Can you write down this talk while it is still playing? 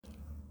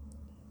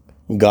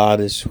God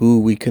is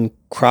who we can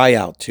cry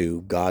out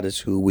to. God is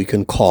who we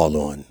can call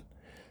on.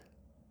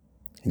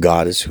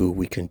 God is who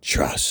we can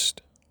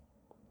trust.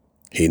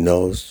 He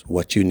knows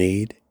what you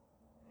need.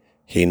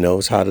 He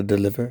knows how to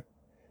deliver.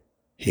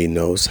 He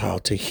knows how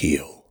to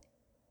heal.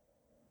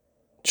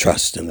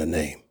 Trust in the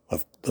name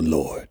of the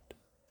Lord.